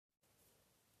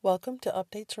Welcome to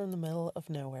Updates from the Middle of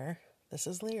Nowhere. This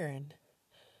is Liren.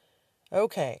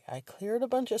 Okay, I cleared a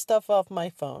bunch of stuff off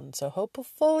my phone, so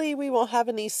hopefully we won't have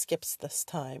any skips this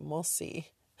time. We'll see.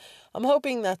 I'm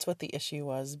hoping that's what the issue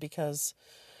was, because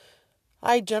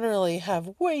I generally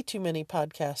have way too many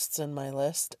podcasts in my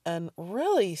list, and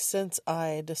really, since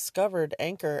I discovered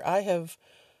Anchor, I have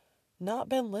not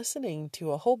been listening to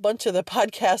a whole bunch of the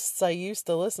podcasts I used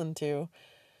to listen to,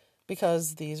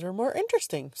 because these are more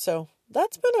interesting. So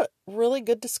that's been a really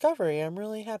good discovery. I'm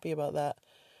really happy about that.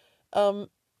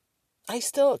 I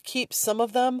still keep some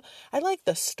of them. I like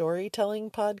the storytelling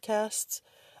podcasts.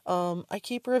 I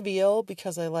keep Reveal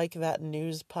because I like that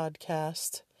news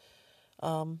podcast.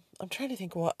 I'm trying to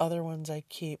think what other ones I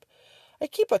keep. I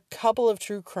keep a couple of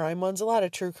true crime ones. A lot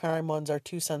of true crime ones are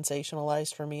too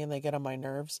sensationalized for me and they get on my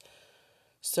nerves.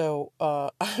 So,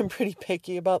 I'm pretty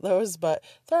picky about those, but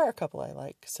there are a couple I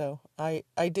like. So I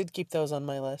did keep those on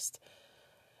my list.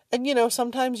 And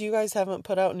sometimes you guys haven't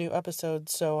put out new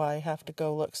episodes, so I have to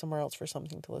go look somewhere else for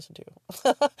something to listen to.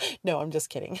 No, I'm just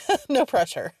kidding. No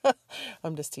pressure.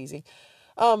 I'm just teasing.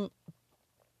 My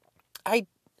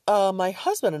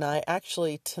husband and I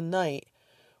actually tonight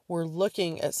were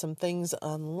looking at some things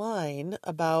online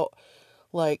about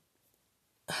like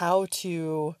how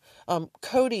to,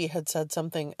 Cody had said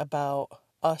something about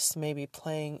us maybe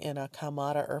playing in a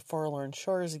Kalmata or Forlorn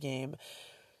Shores game.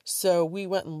 So we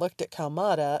went and looked at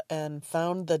Kalmata and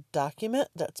found the document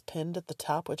that's pinned at the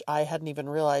top, which I hadn't even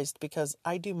realized because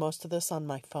I do most of this on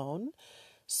my phone.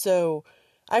 So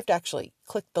I have to actually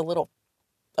click the little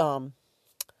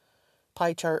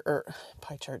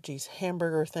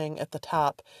hamburger thing at the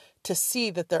top to see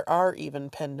that there are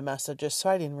even pinned messages. So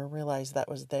I didn't even realize that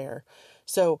was there.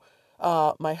 So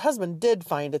my husband did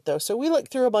find it though. So we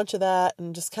looked through a bunch of that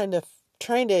and just kind of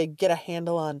trying to get a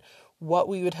handle on what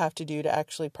we would have to do to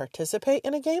actually participate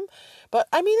in a game. But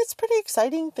I mean, it's pretty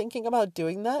exciting thinking about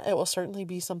doing that. It will certainly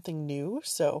be something new.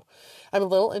 So I'm a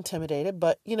little intimidated,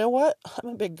 but you know what? I'm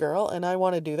a big girl and I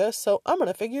want to do this. So I'm going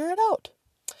to figure it out.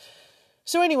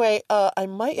 So anyway, I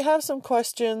might have some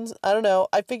questions. I don't know.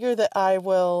 I figure that I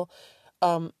will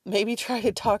maybe try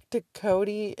to talk to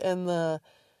Cody in the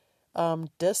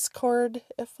Discord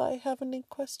if I have any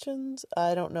questions.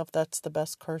 I don't know if that's the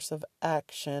best course of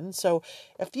action. So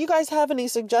if you guys have any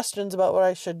suggestions about what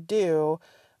I should do,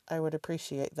 I would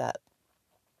appreciate that.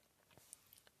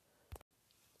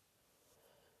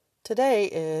 Today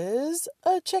is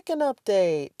a chicken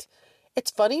update.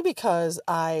 It's funny because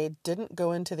I didn't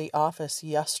go into the office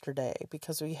yesterday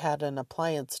because we had an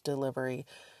appliance delivery.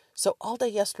 So all day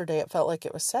yesterday it felt like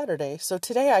it was Saturday. So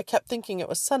today I kept thinking it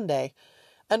was Sunday.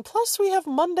 And plus we have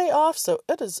Monday off, so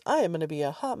I am going to be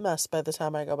a hot mess by the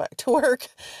time I go back to work.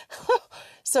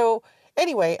 So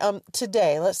anyway,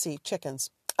 today, let's see, chickens.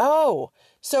 Oh,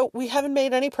 so we haven't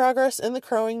made any progress in the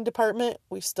crowing department.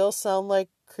 We still sound like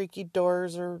creaky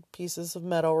doors or pieces of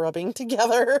metal rubbing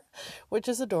together, which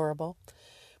is adorable.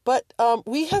 But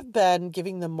we have been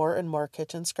giving them more and more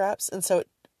kitchen scraps. And so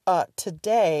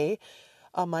today,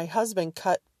 my husband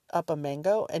cut up a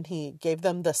mango and he gave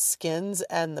them the skins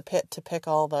and the pit to pick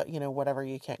all the, whatever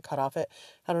you can't cut off it.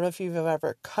 I don't know if you've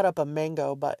ever cut up a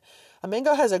mango, but a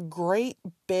mango has a great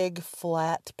big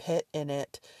flat pit in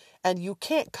it. And you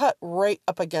can't cut right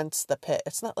up against the pit.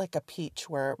 It's not like a peach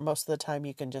where most of the time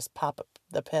you can just pop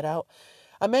the pit out.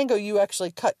 A mango, you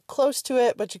actually cut close to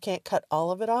it, but you can't cut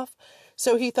all of it off.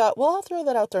 So he thought, well, I'll throw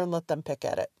that out there and let them pick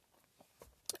at it.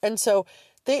 And so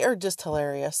they are just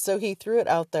hilarious. So he threw it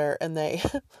out there and they,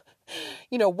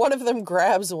 one of them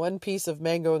grabs one piece of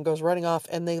mango and goes running off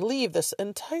and they leave this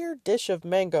entire dish of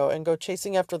mango and go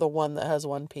chasing after the one that has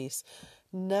one piece.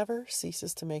 Never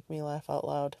ceases to make me laugh out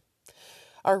loud.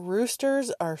 Our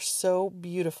roosters are so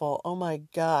beautiful. Oh my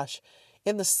gosh.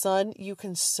 In the sun, you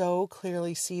can so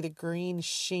clearly see the green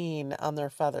sheen on their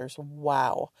feathers.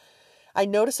 Wow. I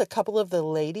notice a couple of the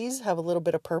ladies have a little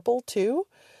bit of purple too.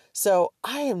 So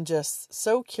I am just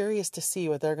so curious to see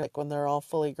what they're like when they're all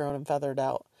fully grown and feathered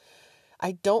out.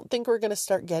 I don't think we're going to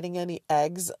start getting any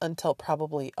eggs until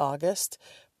probably August,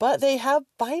 but they have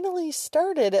finally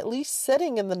started at least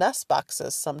sitting in the nest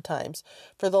boxes sometimes.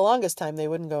 For the longest time, they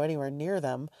wouldn't go anywhere near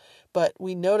them, but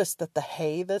we noticed that the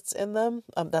hay that's in them,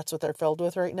 that's what they're filled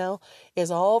with right now,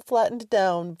 is all flattened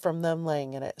down from them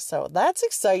laying in it. So that's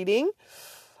exciting.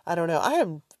 I don't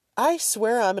know. I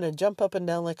swear I'm going to jump up and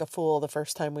down like a fool the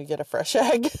first time we get a fresh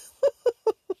egg.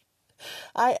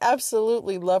 I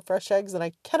absolutely love fresh eggs and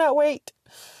I cannot wait.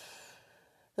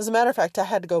 As a matter of fact, I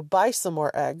had to go buy some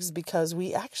more eggs because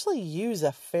we actually use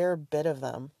a fair bit of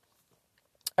them.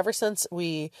 Ever since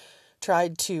we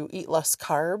tried to eat less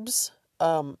carbs,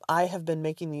 I have been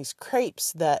making these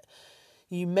crepes that,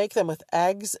 You make them with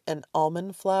eggs and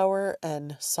almond flour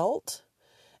and salt.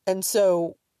 And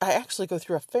so I actually go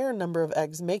through a fair number of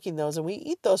eggs making those, and we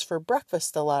eat those for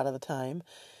breakfast a lot of the time.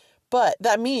 But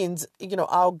that means,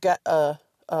 I'll get a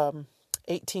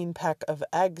 18 pack of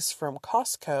eggs from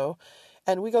Costco,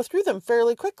 and we go through them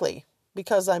fairly quickly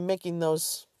because I'm making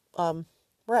those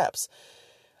wraps.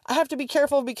 I have to be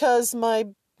careful because my,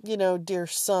 dear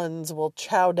sons will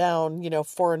chow down,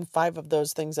 4 and 5 of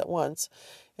those things at once.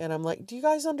 And I'm like, do you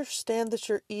guys understand that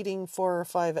you're eating 4 or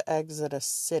 5 eggs at a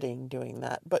sitting doing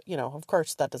that? But, of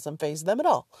course, that doesn't faze them at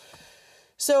all.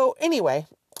 So anyway,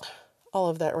 all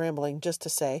of that rambling just to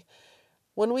say,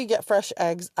 when we get fresh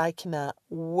eggs, I cannot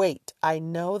wait. I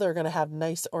know they're going to have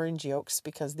nice orange yolks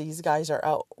because these guys are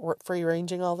out free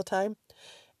ranging all the time.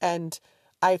 And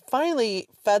I finally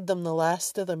fed them the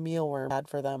last of the mealworm I had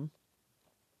for them.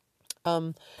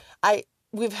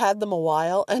 We've had them a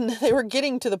while, and they were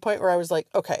getting to the point where I was like,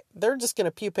 okay, they're just going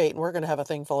to pupate and we're going to have a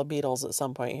thing full of beetles at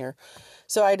some point here.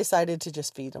 So I decided to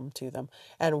just feed them to them.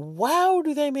 And wow,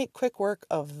 do they make quick work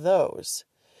of those.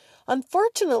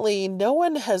 Unfortunately, no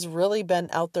one has really been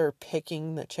out there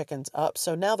picking the chickens up.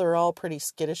 So now they're all pretty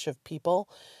skittish of people.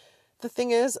 The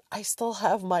thing is, I still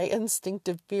have my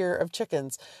instinctive fear of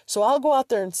chickens. So I'll go out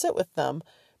there and sit with them,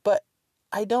 but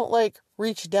I don't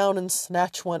reach down and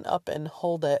snatch one up and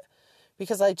hold it.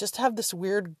 Because I just have this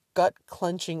weird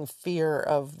gut-clenching fear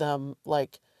of them,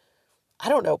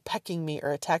 pecking me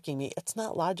or attacking me. It's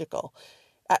not logical.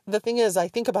 The thing is, I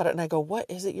think about it and I go, what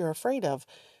is it you're afraid of?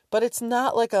 But it's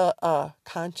not like a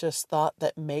conscious thought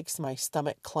that makes my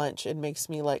stomach clench. It makes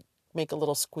me, make a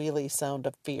little squealy sound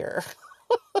of fear.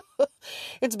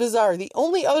 It's bizarre. The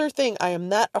only other thing I am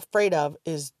not afraid of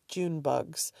is June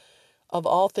bugs. Of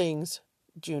all things,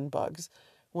 June bugs.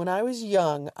 When I was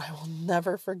young, I will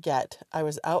never forget, I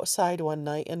was outside one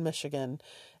night in Michigan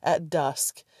at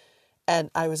dusk,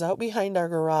 and I was out behind our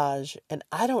garage, and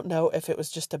I don't know if it was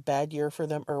just a bad year for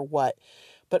them or what,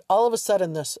 but all of a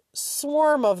sudden this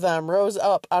swarm of them rose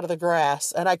up out of the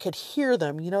grass, and I could hear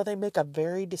them. They make a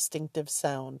very distinctive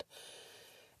sound.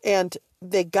 And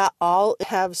they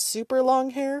have super long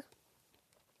hair,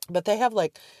 but they have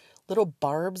little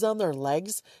barbs on their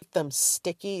legs, them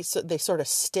sticky, so they sort of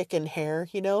stick in hair,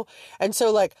 And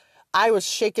so I was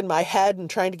shaking my head and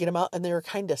trying to get them out, and they were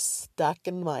kind of stuck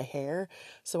in my hair.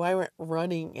 So I went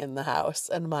running in the house,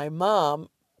 and my mom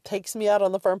takes me out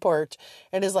on the front porch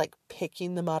and is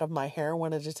picking them out of my hair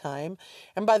one at a time.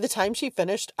 And by the time she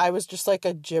finished, I was just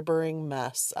a gibbering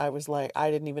mess. I was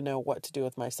I didn't even know what to do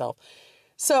with myself.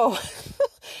 So,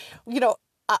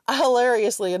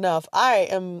 hilariously enough, I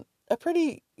am a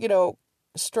pretty,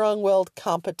 strong-willed,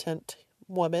 competent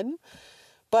woman.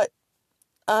 But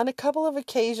on a couple of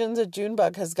occasions, a June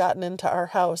bug has gotten into our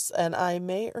house, and I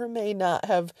may or may not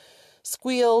have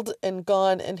squealed and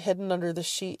gone and hidden under the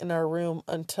sheet in our room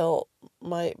until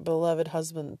my beloved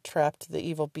husband trapped the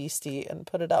evil beastie and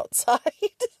put it outside.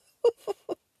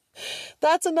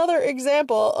 That's another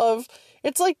example of,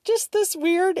 it's just this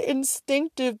weird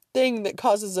instinctive thing that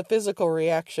causes a physical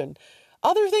reaction.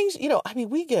 Other things,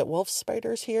 we get wolf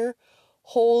spiders here.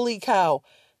 Holy cow.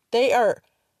 They're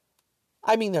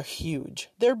huge.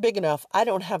 They're big enough. I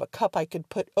don't have a cup I could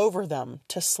put over them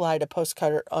to slide a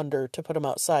postcard under to put them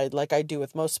outside like I do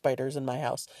with most spiders in my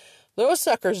house. Those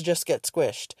suckers just get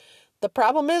squished. The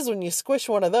problem is when you squish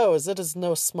one of those, it is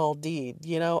no small deed,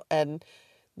 and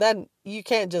then you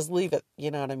can't just leave it, you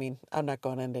know what I mean? I'm not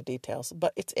going into details,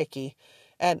 but it's icky.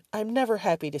 And I'm never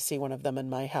happy to see one of them in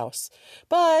my house.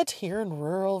 But here in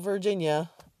rural Virginia,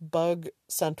 bug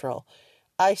central.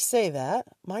 I say that.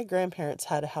 My grandparents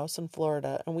had a house in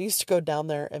Florida, and we used to go down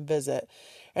there and visit.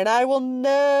 And I will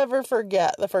never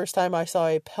forget the first time I saw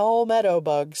a palmetto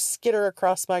bug skitter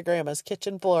across my grandma's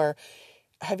kitchen floor.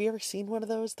 Have you ever seen one of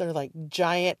those? They're like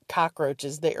giant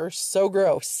cockroaches. They are so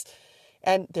gross.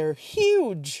 And they're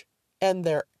huge. And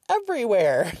they're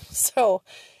everywhere. So,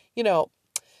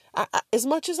 as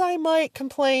much as I might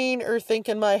complain or think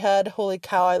in my head, holy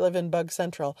cow, I live in Bug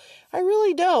Central, I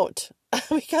really don't.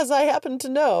 Because I happen to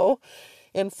know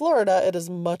in Florida it is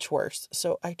much worse.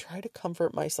 So I try to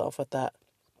comfort myself with that.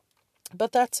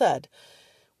 But that said,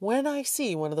 when I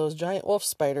see one of those giant wolf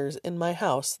spiders in my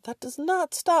house, that does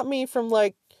not stop me from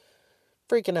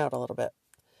freaking out a little bit.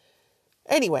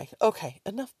 Anyway, okay,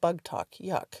 enough bug talk.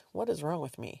 Yuck. What is wrong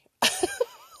with me?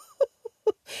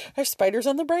 I have spiders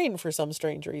on the brain for some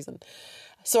strange reason.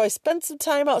 So I spent some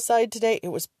time outside today. It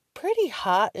was pretty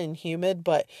hot and humid,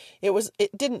 but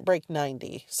it didn't break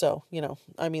 90. So,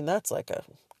 that's like a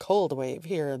cold wave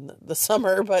here in the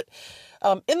summer, but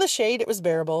in the shade it was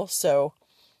bearable. So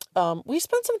We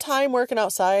spent some time working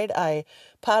outside. I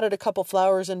potted a couple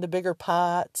flowers into bigger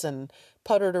pots and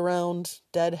puttered around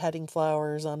deadheading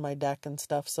flowers on my deck and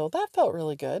stuff. So that felt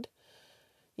really good.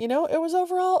 It was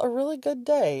overall a really good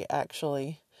day,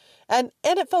 actually. And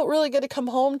it felt really good to come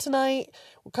home tonight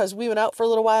because we went out for a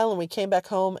little while and we came back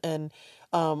home and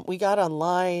we got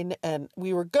online and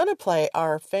we were going to play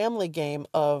our family game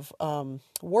of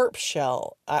Warp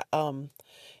Shell,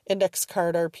 index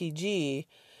card RPG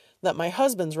that my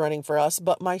husband's running for us,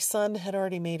 but my son had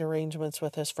already made arrangements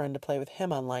with his friend to play with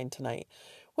him online tonight,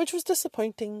 which was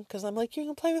disappointing because I'm like, you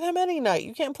can play with him any night.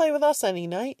 You can't play with us any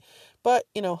night. But,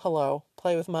 hello,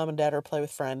 play with mom and dad or play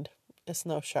with friend. It's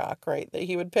no shock, right, that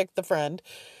he would pick the friend.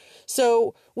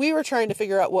 So we were trying to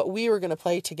figure out what we were going to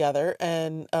play together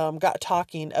and got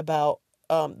talking about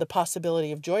the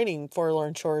possibility of joining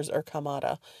Forlorn Shores or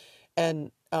Kamada.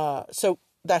 And so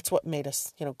that's what made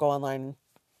us, go online.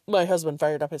 My husband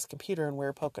fired up his computer and we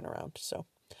were poking around. So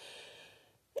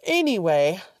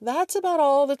anyway, that's about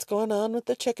all that's going on with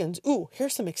the chickens. Ooh,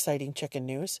 here's some exciting chicken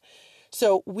news.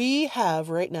 So we have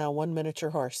right now one miniature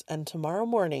horse, and tomorrow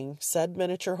morning, said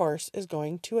miniature horse is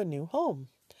going to a new home.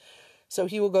 So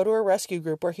he will go to a rescue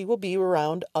group where he will be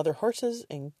around other horses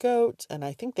and goats, and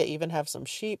I think they even have some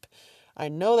sheep. I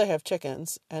know they have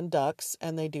chickens and ducks,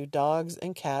 and they do dogs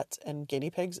and cats and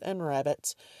guinea pigs and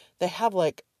rabbits. They have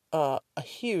like a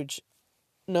huge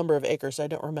number of acres. I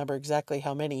don't remember exactly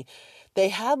how many. They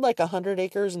had like 100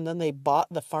 acres and then they bought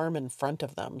the farm in front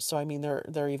of them. So I mean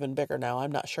they're even bigger now.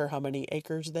 I'm not sure how many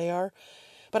acres they are.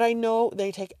 But I know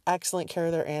they take excellent care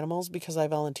of their animals because I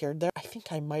volunteered there. I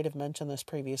think I might have mentioned this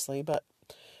previously, but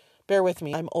bear with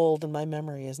me. I'm old and my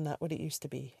memory is not what it used to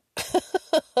be.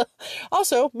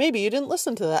 Also, maybe you didn't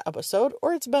listen to that episode,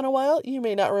 or it's been a while. You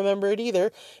may not remember it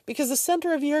either, because the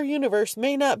center of your universe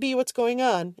may not be what's going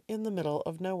on in the middle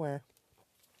of nowhere.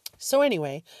 So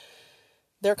anyway,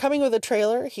 they're coming with a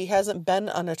trailer. He hasn't been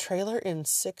on a trailer in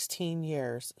 16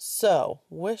 years. So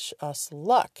wish us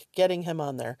luck getting him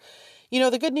on there.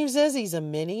 The good news is he's a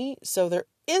mini, so there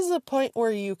is a point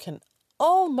where you can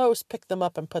almost pick them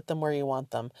up and put them where you want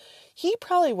them. He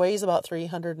probably weighs about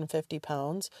 350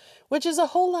 pounds, which is a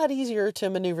whole lot easier to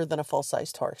maneuver than a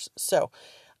full-sized horse. So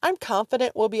I'm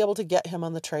confident we'll be able to get him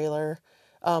on the trailer.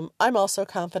 I'm also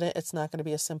confident it's not going to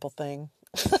be a simple thing.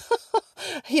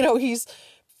 He's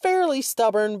fairly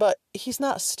stubborn, but he's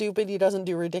not stupid. He doesn't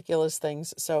do ridiculous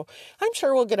things. So I'm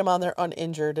sure we'll get him on there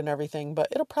uninjured and everything, but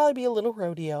it'll probably be a little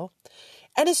rodeo.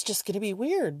 And it's just going to be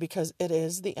weird because it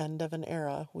is the end of an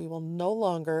era. We will no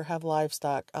longer have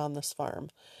livestock on this farm.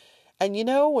 And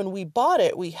when we bought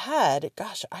it,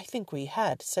 I think we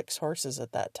had 6 horses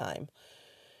at that time.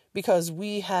 Because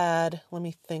we had, let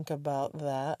me think about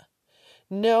that.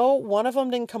 No, one of them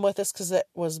didn't come with us because it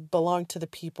belonged to the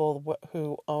people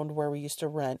who owned where we used to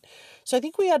rent. So I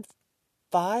think we had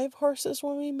 5 horses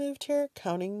when we moved here,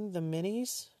 counting the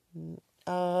minis.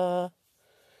 I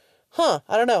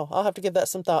don't know. I'll have to give that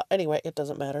some thought. Anyway, it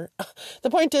doesn't matter. The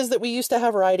point is that we used to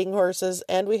have riding horses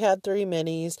and we had 3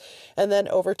 minis. And then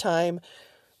over time,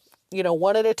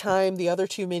 one at a time, the other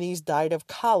 2 minis died of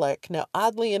colic. Now,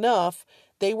 oddly enough,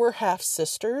 they were half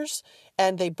sisters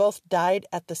and they both died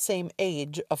at the same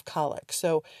age of colic.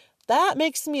 So that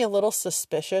makes me a little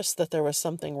suspicious that there was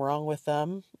something wrong with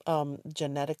them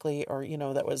genetically or,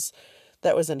 that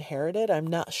was inherited. I'm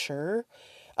not sure.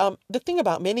 The thing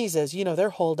about minis is, their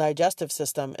whole digestive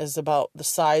system is about the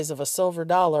size of a silver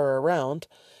dollar around.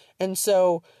 And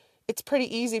so it's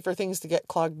pretty easy for things to get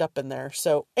clogged up in there.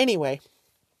 So anyway,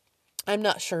 I'm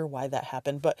not sure why that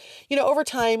happened. But, over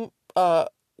time,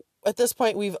 at this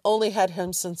point, we've only had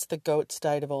him since the goats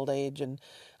died of old age. And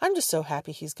I'm just so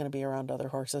happy he's going to be around other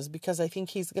horses because I think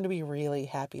he's going to be really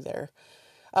happy there.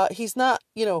 He's not,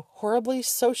 horribly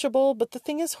sociable, but the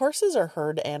thing is horses are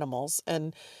herd animals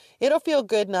and it'll feel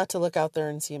good not to look out there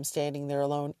and see him standing there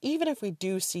alone, even if we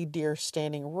do see deer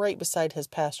standing right beside his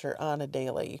pasture on a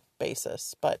daily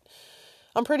basis. But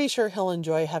I'm pretty sure he'll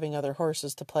enjoy having other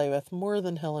horses to play with more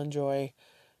than he'll enjoy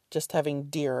just having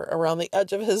deer around the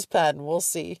edge of his pen. We'll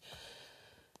see.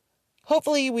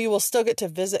 Hopefully we will still get to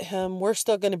visit him. We're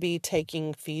still going to be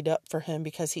taking feed up for him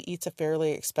because he eats a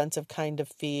fairly expensive kind of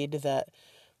feed that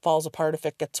falls apart if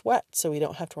it gets wet, so we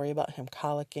don't have to worry about him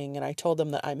colicking. And I told him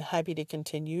that I'm happy to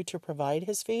continue to provide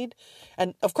his feed.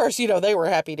 And of course, they were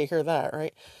happy to hear that,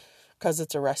 right? Because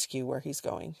it's a rescue where he's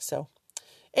going. So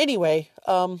anyway,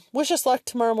 wish us luck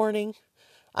tomorrow morning.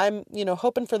 I'm,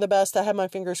 hoping for the best. I have my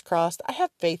fingers crossed. I have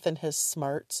faith in his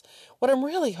smarts. What I'm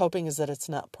really hoping is that it's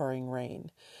not pouring rain.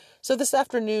 So this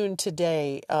afternoon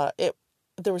today,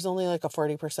 there was only like a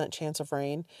 40% chance of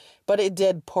rain, but it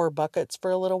did pour buckets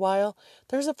for a little while.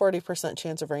 There's a 40%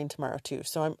 chance of rain tomorrow too.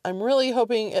 So I'm really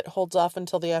hoping it holds off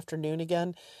until the afternoon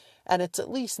again. And it's at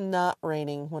least not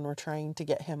raining when we're trying to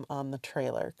get him on the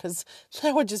trailer, because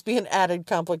that would just be an added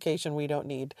complication we don't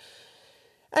need.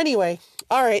 Anyway,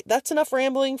 all right, that's enough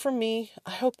rambling from me.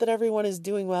 I hope that everyone is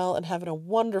doing well and having a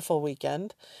wonderful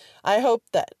weekend. I hope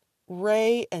that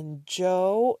Ray and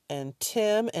Joe and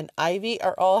Tim and Ivy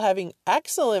are all having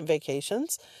excellent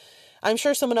vacations. I'm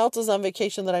sure someone else is on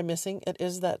vacation that I'm missing. It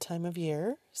is that time of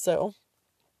year. So,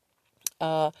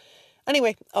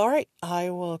 anyway, all right, I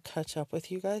will catch up with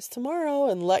you guys tomorrow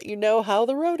and let you know how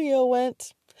the rodeo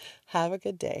went. Have a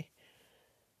good day.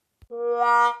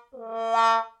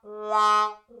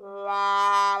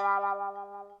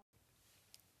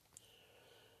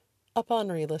 Upon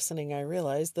re-listening, I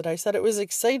realized that I said it was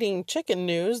exciting chicken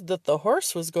news that the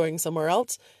horse was going somewhere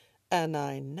else, and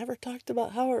I never talked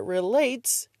about how it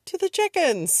relates to the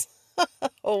chickens.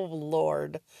 Oh,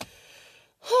 Lord.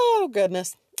 Oh,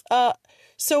 goodness.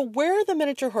 So where the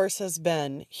miniature horse has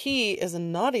been, he is a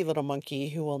naughty little monkey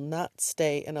who will not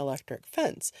stay in electric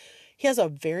fence. He has a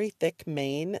very thick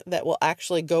mane that will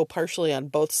actually go partially on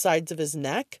both sides of his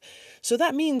neck. So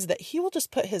that means that he will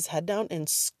just put his head down and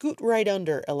scoot right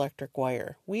under electric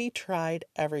wire. We tried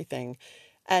everything.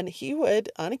 And he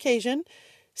would, on occasion,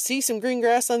 see some green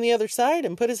grass on the other side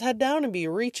and put his head down and be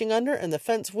reaching under, and the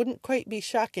fence wouldn't quite be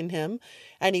shocking him.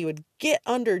 And he would get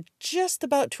under just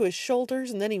about to his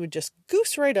shoulders, and then he would just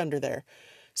goose right under there.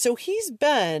 So he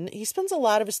spends a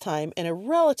lot of his time in a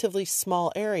relatively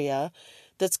small area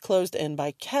that's closed in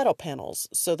by cattle panels.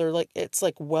 So it's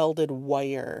like welded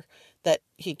wire that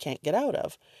he can't get out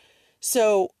of.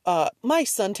 So my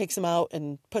son takes him out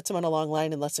and puts him on a long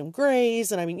line and lets him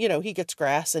graze. And I mean, he gets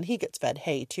grass and he gets fed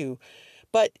hay too.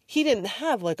 But he didn't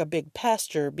have like a big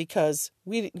pasture because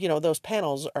those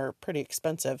panels are pretty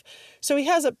expensive. So he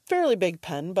has a fairly big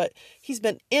pen, but he's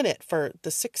been in it for the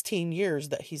 16 years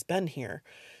that he's been here.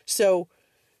 So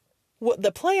what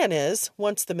the plan is,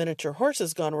 once the miniature horse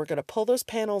is gone, we're going to pull those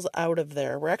panels out of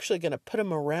there. We're actually going to put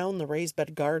them around the raised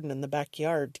bed garden in the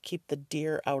backyard to keep the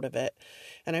deer out of it.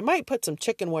 And I might put some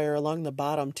chicken wire along the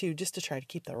bottom too, just to try to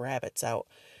keep the rabbits out.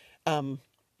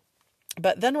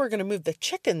 But then we're going to move the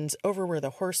chickens over where the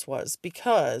horse was,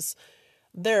 because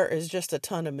there is just a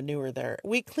ton of manure there.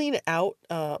 We clean it out,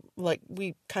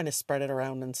 we kind of spread it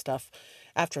around and stuff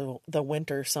after the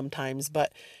winter sometimes,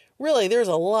 but really, there's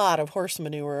a lot of horse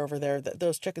manure over there that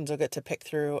those chickens will get to pick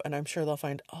through, and I'm sure they'll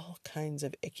find all kinds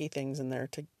of icky things in there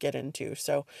to get into.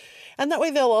 So, and that way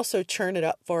they'll also churn it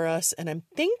up for us, and I'm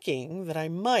thinking that I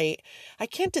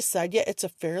can't decide yet. It's a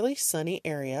fairly sunny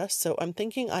area, so I'm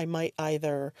thinking I might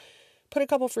either put a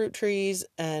couple fruit trees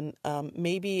and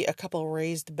maybe a couple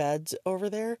raised beds over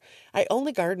there. I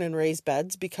only garden in raised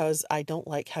beds because I don't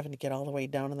like having to get all the way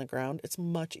down on the ground. It's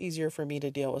much easier for me to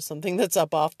deal with something that's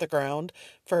up off the ground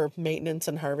for maintenance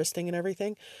and harvesting and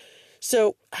everything.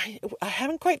 So I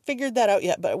haven't quite figured that out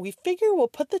yet, but we figure we'll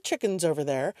put the chickens over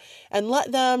there and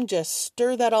let them just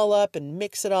stir that all up and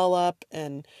mix it all up,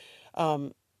 and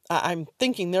I'm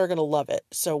thinking they're going to love it.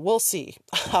 So we'll see.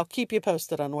 I'll keep you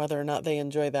posted on whether or not they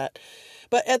enjoy that.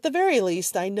 But at the very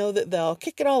least, I know that they'll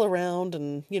kick it all around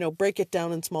and, break it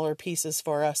down in smaller pieces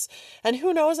for us. And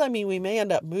who knows? I mean, we may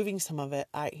end up moving some of it.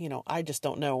 I just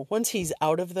don't know. Once he's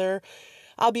out of there,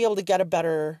 I'll be able to get a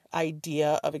better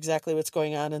idea of exactly what's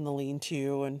going on in the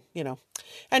lean-to. And,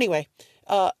 anyway,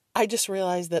 I just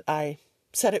realized that I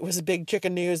said it was a big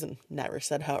chicken news and never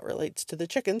said how it relates to the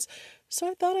chickens. So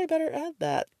I thought I better add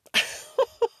that.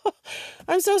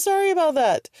 I'm so sorry about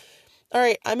that. All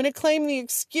right, I'm going to claim the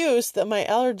excuse that my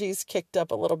allergies kicked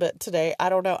up a little bit today. I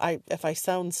don't know if I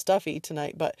sound stuffy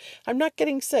tonight, but I'm not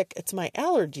getting sick. It's my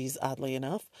allergies, oddly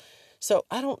enough. So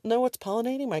I don't know what's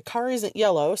pollinating. My car isn't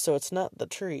yellow, so it's not the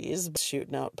trees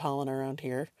shooting out pollen around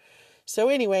here. So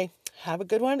anyway, have a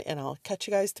good one, and I'll catch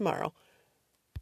you guys tomorrow.